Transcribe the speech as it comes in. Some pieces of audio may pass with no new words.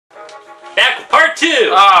Back with part 2!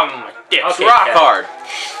 My dick's Okay, rock Ted. hard.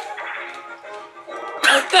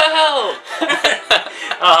 What the hell?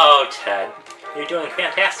 Oh, Ted. You're doing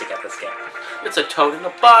fantastic at this game. It's a toad in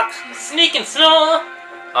a box. Sneaking Snow!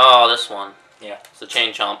 Oh, this one. Yeah. It's a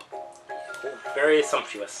chain jump. Very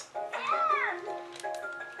sumptuous.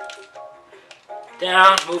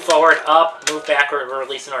 Down, move forward, up, move backward,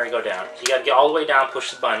 release in order to go down. So you gotta get all the way down,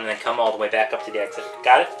 push the button, and then come all the way back up to the exit.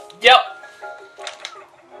 Got it? Yep.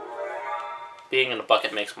 Being in a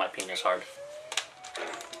bucket makes my penis hard.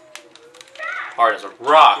 Hard as a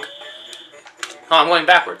rock. Oh, I'm going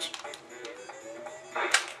backwards.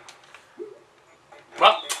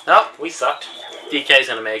 Well, Nope. we sucked. DK's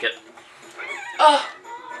gonna make it. Oh,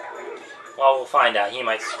 Well, we'll find out. He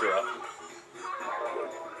might screw up.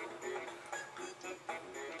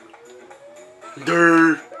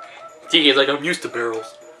 Durr. DK's like, I'm used to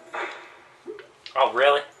barrels. Oh,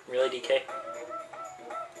 really? Really, DK?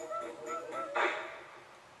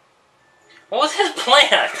 What was his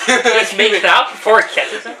plan? Just make it out before it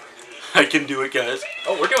catches him? I can do it, guys.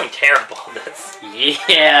 Oh, we're doing terrible at this.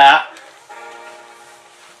 Yeah.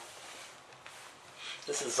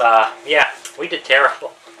 This is, yeah, we did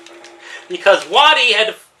terrible. Because Waddy had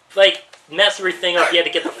to, like, mess everything up. He had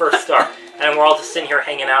to get the first star. And we're all just sitting here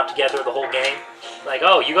hanging out together the whole game. Like,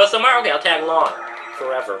 oh, you go somewhere? Okay, I'll tag along.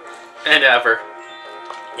 Forever. And ever.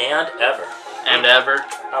 And ever. And ever.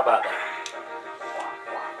 How about that?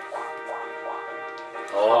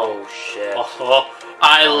 Oh, shit. Oh,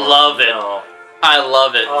 I love it. No. I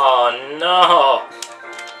love it. Oh, no.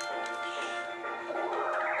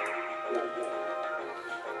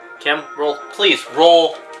 Kim, roll, please,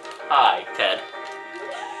 roll high, Ted.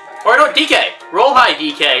 Or no, DK. Roll high,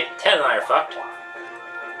 DK. Ted and I are fucked.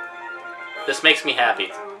 This makes me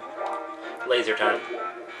happy. Laser time.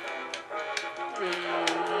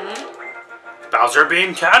 Bowser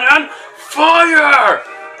Beam Cannon, fire!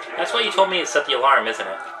 That's why you told me to set the alarm, isn't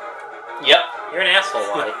it? Yep. You're an asshole,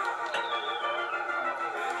 Waddy.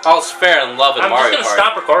 All's fair in love with I'm Mario just Kart. gonna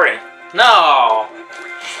stop recording. No.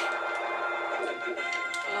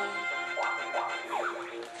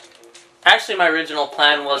 Actually, my original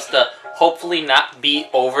plan was to hopefully not be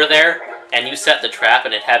over there, and you set the trap,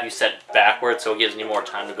 and it have you set backwards, so it gives me more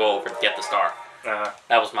time to go over and get the star.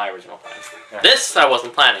 That was my original plan. Yeah. This I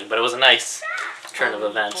wasn't planning, but it was a nice turn of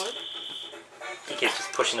events. DK's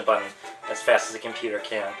just pushing the button as fast as a computer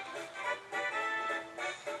can.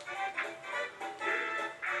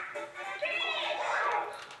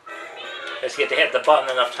 Just get to hit the button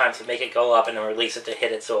enough times to make it go up and then release it to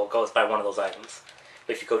hit it so it goes by one of those items.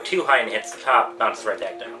 But if you go too high and it hits the top, it bounces right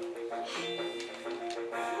back down.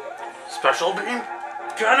 Special Beam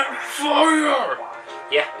Cannon, fire!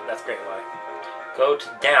 Yeah, that's great, Why? Go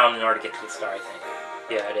to down in order to get to the star, I think.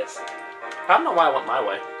 Yeah, it is. I don't know why I went my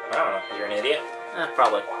way. I don't know. You're an idiot.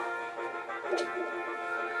 Probably.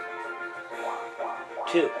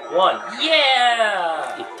 2, 1.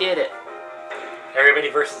 Yeah! You did it. Everybody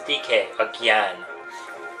versus DK again.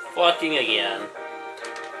 Fucking again.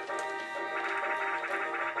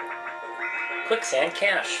 Quicksand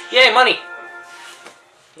cash. Yay, money!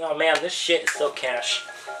 Oh man, this shit is so cash.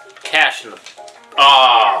 Cash in the...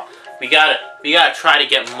 Oh, we gotta try to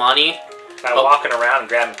get money. By walking around and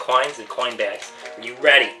grabbing coins and coin bags. Are you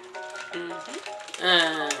ready?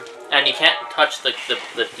 And you can't touch the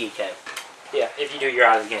DK. Yeah, if you do, you're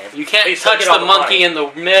out of the game. You can't But you still touch get all the monkey money. in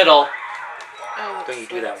the middle. Oh, Don't you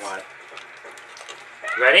do that, Why?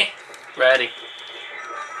 Ready? Ready.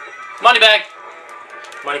 Money bag!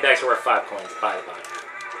 Money bags are worth 5 coins, by the by.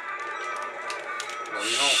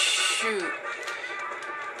 shoot.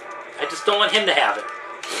 I just don't want him to have it.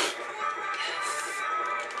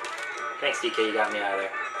 Thanks, DK, you got me out of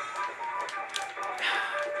there.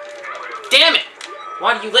 Damn it!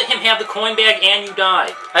 Why did you let him have the coin bag and you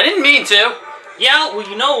died? I didn't mean to. Yeah, well,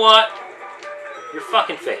 you know what? Your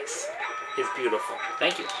fucking face is beautiful.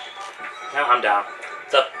 Thank you. Now I'm down.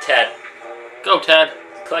 It's up to Ted. Go, Ted.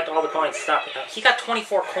 Collect all the coins. Stop it. He got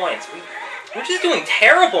 24 coins. We're just doing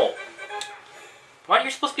terrible. Why are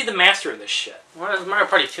you supposed to be the master of this shit? Why is Mario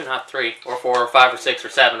Party 2 not 3, or 4, or 5, or 6, or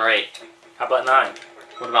 7, or 8? How about 9?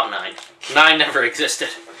 What about 9? 9 never existed.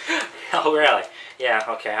 Oh, really? Yeah,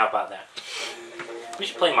 okay, how about that? We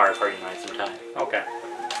should play Mario Party 9 sometime. Okay.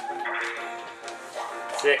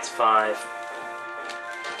 6, 5.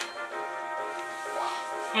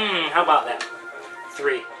 How about that?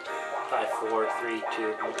 3, 5, 4, 3,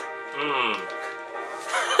 2, 1.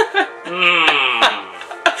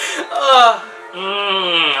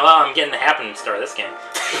 Well, I'm getting the happening star this game.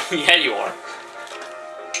 Yeah, you are.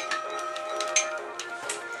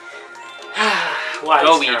 Why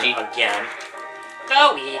Go, this turn Ouija. again?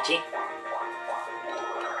 Go, Ouija.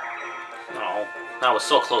 I was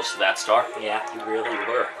so close to that star. Yeah, you really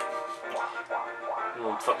were.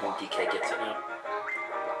 Oh, fucking DK gets it now.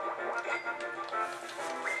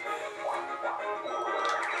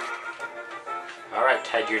 Alright,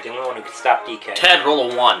 Ted, you're the only one who can stop DK. Ted,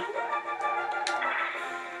 roll a 1.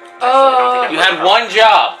 Oh. You had one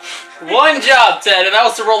job. One job, Ted, and that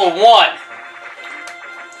was to roll a 1.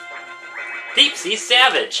 Deepsy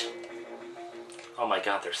Savage. Oh my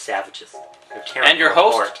god, they're savages. They're tearing And your me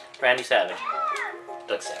host, apart. Randy Savage.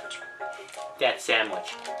 Doug Savage. That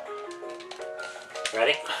sandwich.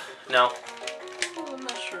 Ready? No. Oh,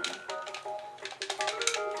 mushroom.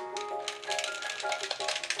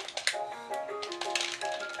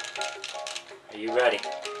 Are you ready?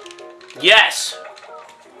 Yes!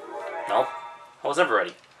 No. I was never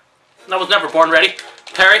ready. I was never born ready.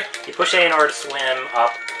 Perry? You push A in order to swim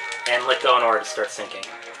up, and let go in order to start sinking.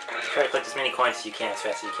 Try to collect as many coins as you can, as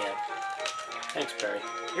fast as you can. Thanks, Perry.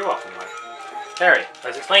 You're welcome, Mark. Perry. I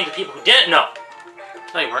was explaining to people who didn't know.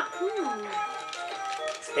 No, you weren't.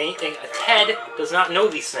 Ted does not know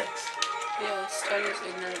these things. Yes, Ted is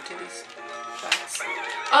ignorant to these facts.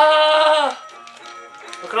 Ah!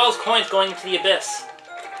 Look at all those coins going into the abyss.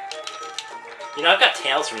 You know, I've got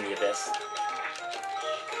Tales from the Abyss.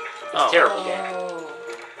 It's a terrible game. Oh.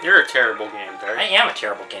 You're a terrible game, I Perry. am a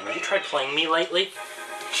terrible game. Have you tried playing me lately?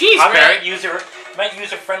 Jeez, I'm Perry. not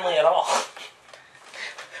user friendly at all.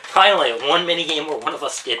 Finally, one mini game where one of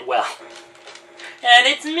us did well. And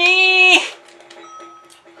it's me!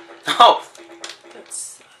 Oh,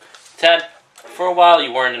 That's. Ted, for a while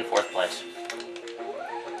you weren't in 4th place.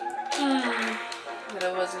 But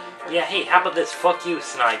I wasn't. Yeah, hey, how about this? Fuck you,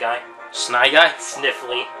 Snide Guy. Sny guy?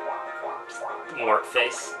 Sniffly. Mort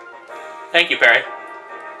face. Thank you, Perry.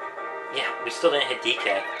 Yeah, we still didn't hit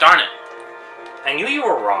DK. Darn it. I knew you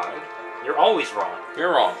were wrong. You're always wrong.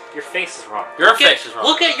 You're wrong. Your face is wrong. Your face is wrong.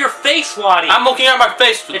 Look at your face, Waddy! I'm looking at my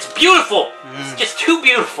face. It's beautiful! It's just too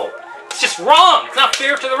beautiful. It's just wrong! It's not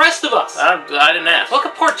fair to the rest of us! I didn't ask. Look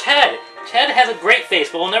at poor Ted. Ted has a great face,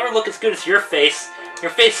 but will never look as good as your face.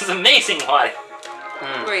 Your face is amazing, Waddy.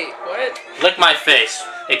 Wait, what? Lick my face.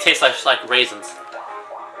 It tastes like raisins.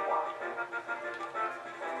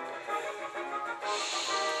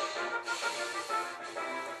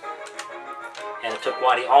 And it took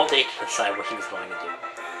Waddy all day to decide what he was going to do.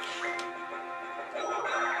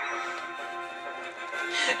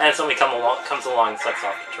 And somebody comes along and sucks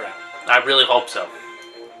off the trap. I really hope so.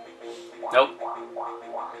 Nope.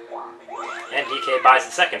 And DK buys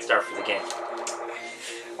the second star for the game.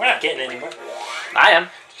 We're not getting anywhere. I am.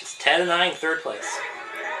 Just Ted and I in 3rd place.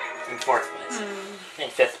 In 4th place. In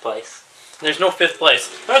 5th place. There's no 5th place.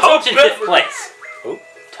 Toad's in Bedford. 5th place. Who?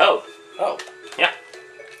 Toad. Oh. Yeah.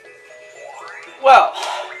 Well.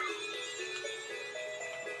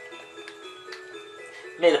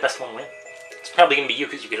 May the best one win. It's probably going to be you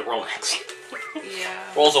because you get a roll next.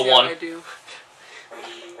 Yeah. Rolls a yeah, 1. I do.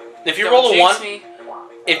 If you Don't roll a jinx 1, me.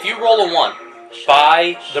 if you roll a 1,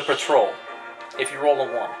 buy the patrol. If you roll a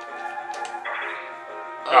 1.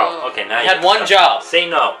 Oh, okay, now You had one job. Say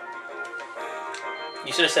no.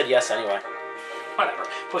 You should have said yes anyway. Whatever.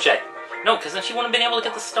 Push A. No, because then she wouldn't have been able to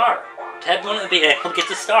get the star. Ted wouldn't have been able to get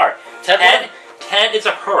the star. Ted is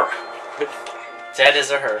a her. Ted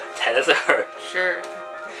is a her. Ted is a her. Sure.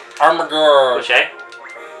 Armagur. Push A.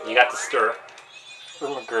 You got the stir.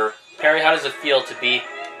 Armagur. Perry, how does it feel to be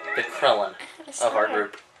the Krillin of our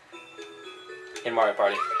group in Mario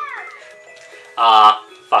Party?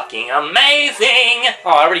 Fucking amazing!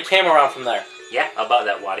 Oh, I already came around from there. Yeah, about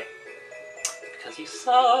that, Waddy. Because you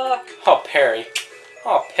suck. Oh, Perry.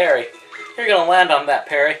 Oh, Perry. You're gonna land on that,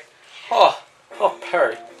 Perry. Oh,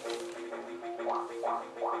 Perry.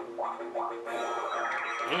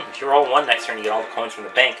 If you roll 1 next turn, you get all the coins from the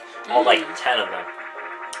bank. All like 10 of them.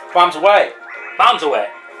 Bombs away. Bombs away.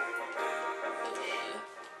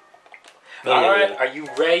 Yeah. Alright, are you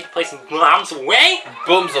ready to play some bombs away?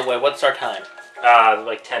 Booms away. What's our time?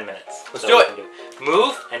 Like 10 minutes. Let's do it. we can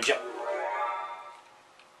Move and jump.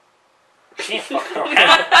 She ain't fucking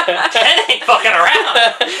around. Ted ain't fucking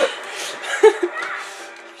around.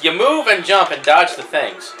 You move and jump and dodge the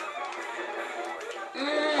things.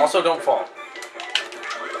 Also, don't fall.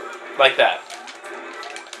 Like that.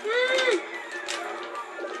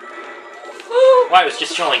 Well, I was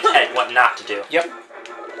just showing Ted what not to do. Yep.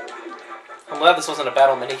 I'm glad this wasn't a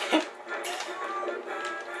battle mini.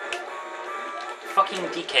 Fucking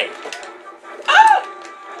DK.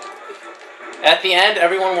 At the end,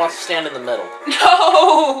 everyone wants to stand in the middle.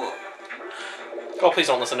 No! Oh, please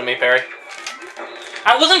don't listen to me, Perry.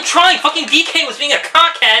 I wasn't trying. Fucking DK was being a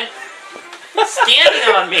cockhead.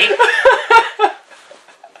 Standing on me.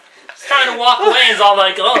 He's trying trying to walk away and it's all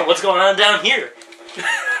like, oh, what's going on down here?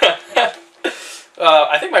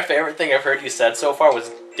 I think my favorite thing I've heard you said so far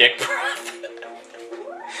was dick breath.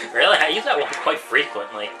 Really? I use that one quite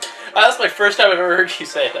frequently. That's my first time I've ever heard you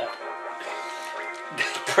say that.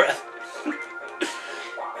 Dick breath.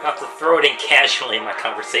 I have to throw it in casually in my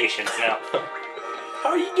conversations now. How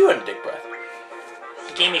are you doing, dick breath?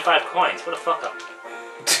 He gave me 5 coins. What a fuck up.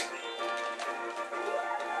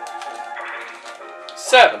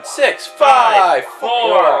 7, 6, 5,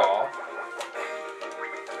 4,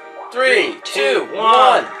 3, 2,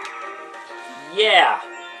 1. Yeah.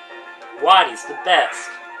 Waddy's the best.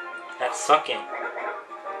 That's sucking.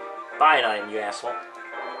 Buy an item, you asshole.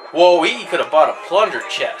 Whoa, he could have bought a plunder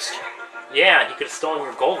chest. Yeah, he could have stolen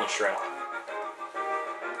your golden shrimp.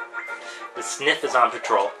 The Sniff is on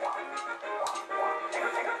patrol.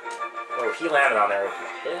 Oh, if he landed on there, I'd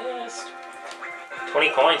be pissed. 20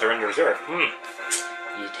 coins are in reserve.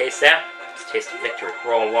 You taste that? Just taste of victory.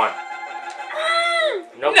 Roll a 1.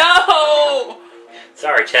 Nope. No!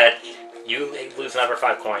 Sorry, Ted. You lose another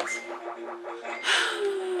 5 coins.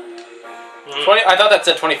 20. I thought that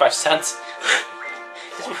said 25 cents.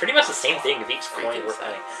 It's pretty much the same thing if each coin is worth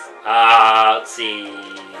anything. Let's see.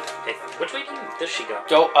 Which way does she go?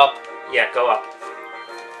 Go up. Yeah, go up.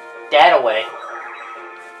 That away.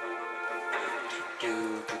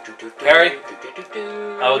 Harry,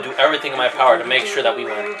 I will do everything in my power to make sure that we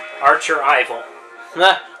win. Archer Ival.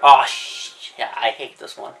 Oh, yeah, I hate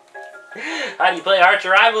this one. How do you play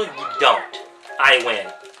Archer Ival? You don't. I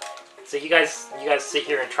win. So you guys sit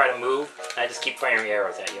here and try to move, and I just keep firing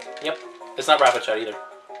arrows at you. Yep. It's not rapid shot either.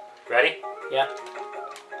 Ready? Yeah.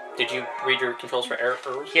 Did you read your controls for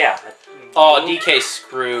arrows? Yeah. Oh, DK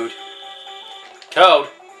screwed. Toad.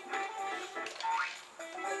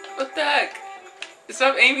 What the heck?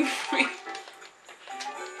 Stop aiming for me.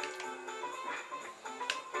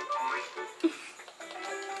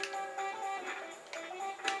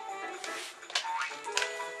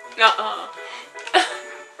 Nuh-uh.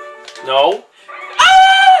 No.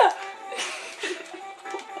 Ah!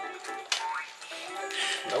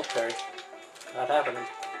 Nope, Harry. Not happening.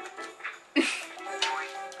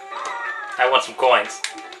 I want some coins.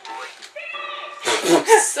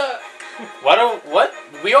 Suck. What?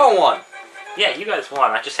 We all won. Yeah, you guys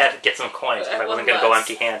won. I just had to get some coins because I wasn't going to go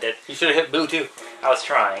empty-handed. You should have hit Boo too. I was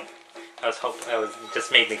trying. I was hoping. It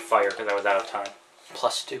just made me fire because I was out of time.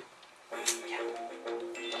 +2.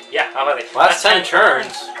 Yeah, how about it? Last 10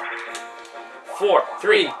 turns. 4,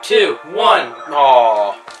 3, 2, 1.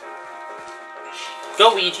 Aww.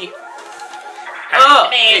 Go, Ouija.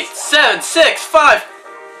 8, 7, 6, 5,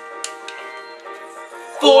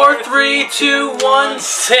 4, 3, 2, 1.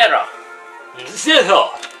 Zero. Zero.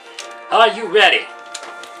 Are you ready?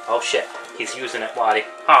 Oh shit, he's using it, Waddy.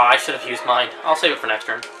 Oh, I should have used mine. I'll save it for next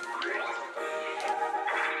turn.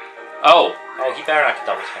 Oh. Oh, he better not get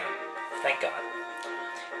double spam. Thank God.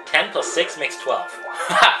 10 plus 6 makes 12.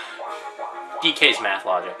 DK's math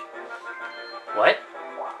logic. What?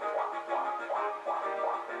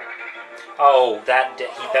 Oh,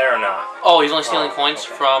 he better not. Oh, he's only stealing Oh, coins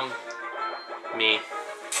okay. from me.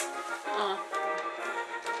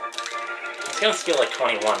 He's gonna steal like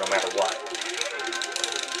 21 no matter what.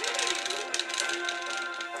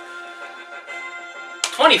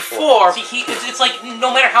 $24. See, it's like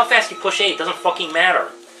no matter how fast you push A, it doesn't fucking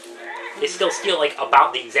matter. They still steal like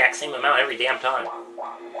about the exact same amount every damn time.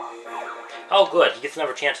 Oh, good. He gets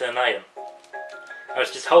another chance at an item. I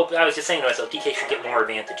was just saying to myself, DK should get more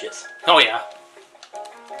advantages. Oh yeah.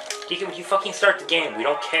 DK, when you fucking start the game, we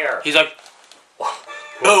don't care. He's like,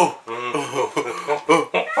 oh.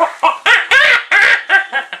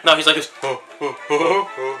 No, he's like this.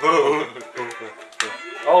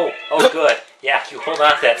 Oh, good. Yeah, you hold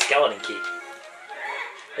on to that skeleton key.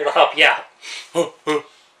 It'll help you out.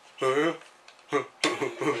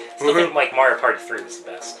 Still think like Mario Party 3 was the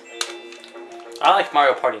best. I like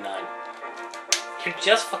Mario Party 9. You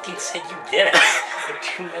just fucking said you didn't like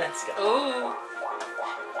 2 minutes ago. Ooh.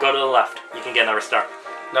 Go to the left. You can get another star.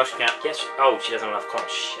 No, she can't. Yes. Oh, she doesn't have enough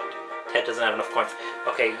coins. Shit. Ted doesn't have enough coins.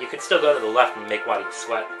 Okay, you could still go to the left and make Waddy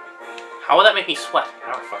sweat. How would that make me sweat?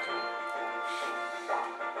 I don't fucking know.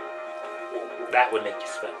 That would make you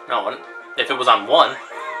sweat. No, if it was on 1.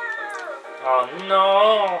 Oh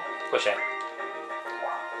no! Push it.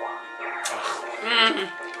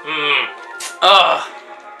 Ugh.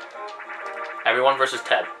 Everyone versus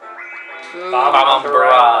Ted. Bob Bob him,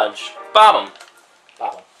 barrage. Bob him.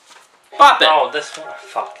 Bop him. Bop it. Oh, this one.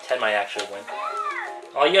 Fuck. Ted might actually win.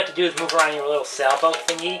 All you have to do is move around your little sailboat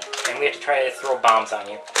thingy, and we have to try to throw bombs on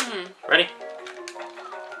you. Ready?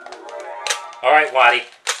 Alright, Waddy.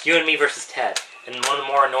 You and me versus Ted. and one of the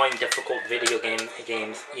more annoying, difficult video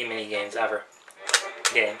games, mini games ever.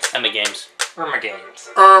 Emma games. Irma games.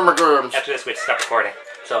 My games. After this, we stop recording.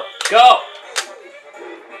 So, go!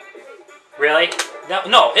 Really?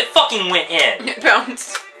 No, it fucking went in. It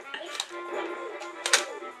bounced.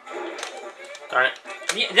 Darn it.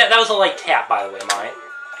 Yeah, that was a light tap, by the way, mine.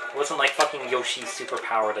 It wasn't like fucking Yoshi's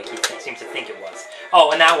superpowered like he seems to think it was.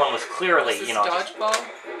 Oh, and that one was clearly, Is this you know. dodgeball?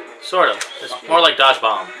 Sort of. It's more like Dodge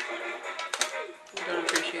Bomb. I don't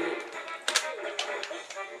appreciate it.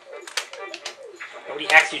 Nobody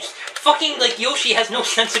actually just fucking like Yoshi has no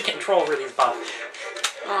sense of control over these bombs.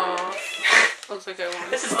 Aw. Looks like I won.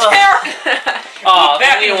 This is terrible. Oh,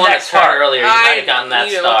 Back if you in won a that star part. earlier, you might have gotten that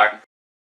you know, star.